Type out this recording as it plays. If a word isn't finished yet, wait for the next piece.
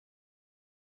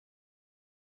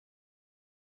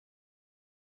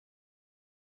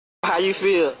you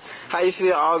feel? How you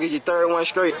feel, Augie? Your third one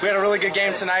straight. We had a really good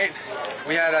game tonight.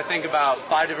 We had, I think, about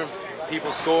 5 different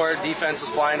people score. Defense was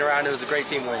flying around. It was a great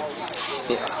team win.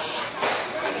 Yeah.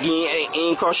 You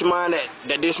ain't cross your mind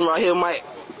that this one right here might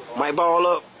ball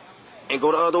up and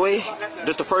go the other way?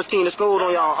 Just the first team that scored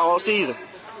on y'all all season.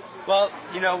 Well,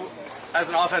 you know, as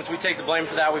an offense, we take the blame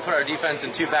for that. We put our defense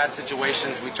in 2 bad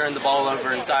situations. We turned the ball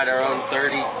over inside our own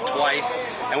 30 twice,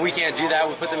 and we can't do that.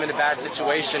 We put them in a bad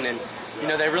situation, and, you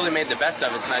know, they really made the best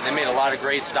of it tonight. They made a lot of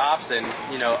great stops, and,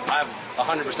 you know, I have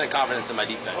 100% confidence in my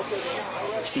defense.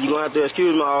 See, you're going to have to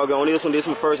excuse me, Augie, on this one. This is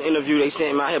my first interview. They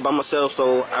sent me out here by myself,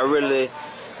 so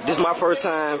this is my first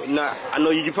time. I know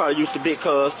you probably used to big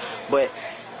cuz, but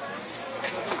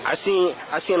I seen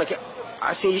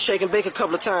you shaking bake a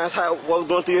couple of times. What was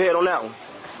going through your head on that one?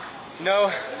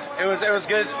 No, it was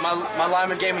good. My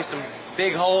lineman gave me some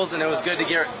big holes, and it was good to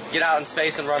get out in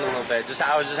space and run a little bit.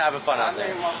 I was just having fun out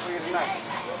there.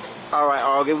 All right,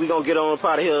 Augie, we gonna get on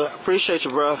part of here. Appreciate you,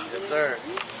 bro. Yes, sir.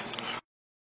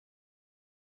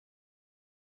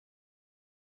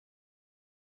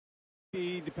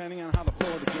 Depending on how the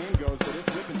flow of the game goes, but it's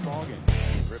Rypien's ball game.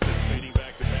 Rypien fading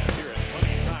back to pass here, has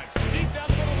plenty of time. Deep down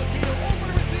the middle of the field,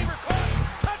 open receiver, caught,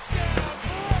 touchdown,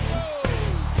 Broncos!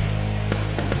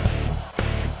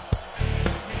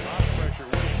 A lot of pressure,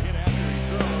 Wade hit after he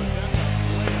throws. That's a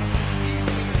layup.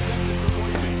 Easy interception for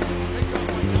Boise. They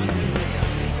don't like not to. They got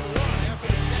an even run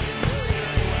after the catch very,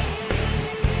 very well.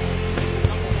 Makes a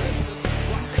couple residents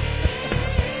squawk.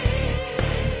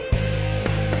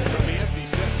 From the empty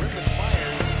set, Rypien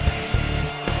fires.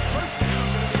 First down,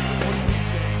 going to be for Boise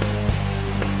State.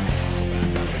 Back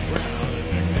on the ground,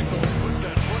 and McNichols puts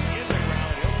that foot in the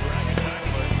ground. He'll drag it back,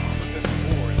 but number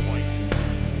 54 is White.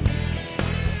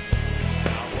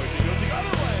 Now Boise goes the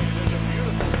other way. There's a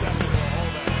beautiful step into a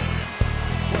holdback.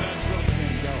 Well, that's where it's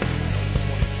going to go.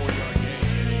 24-yard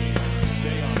gain.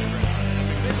 Stay on the ground. And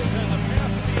McNichols has a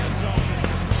path to the end zone.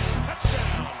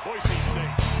 Touchdown, Boise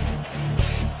State.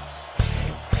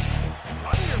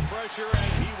 Under pressure,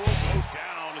 and he will go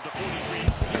down at the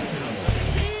 43.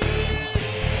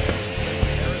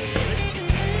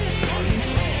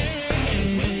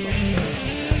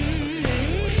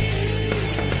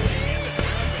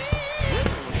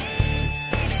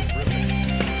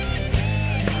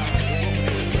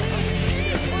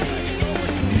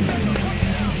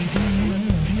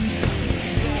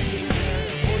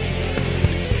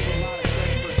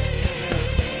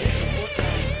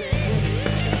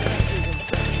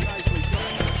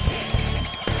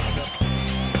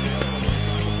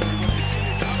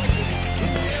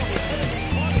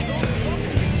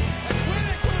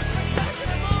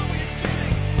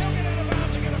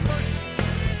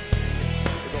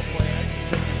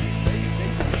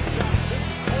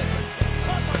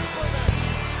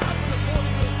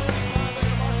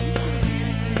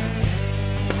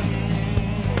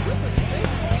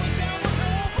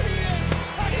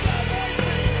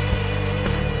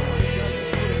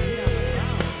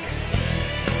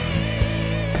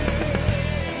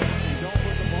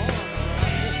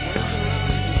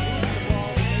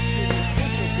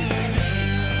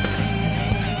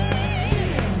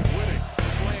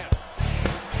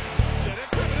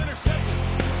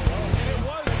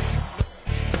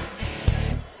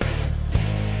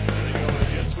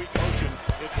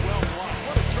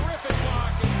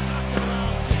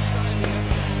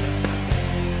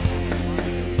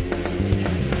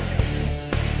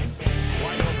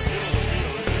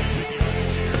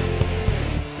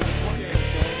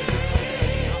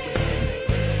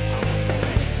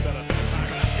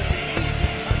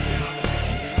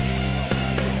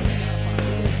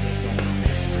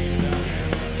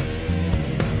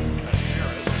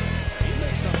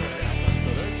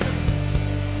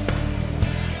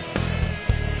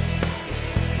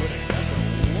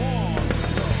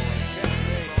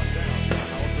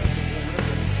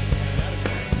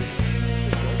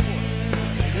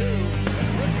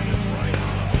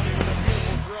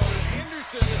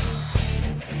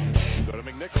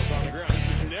 McNichols on the ground. This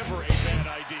is never a bad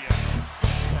idea.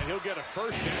 And he'll get a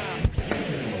first down.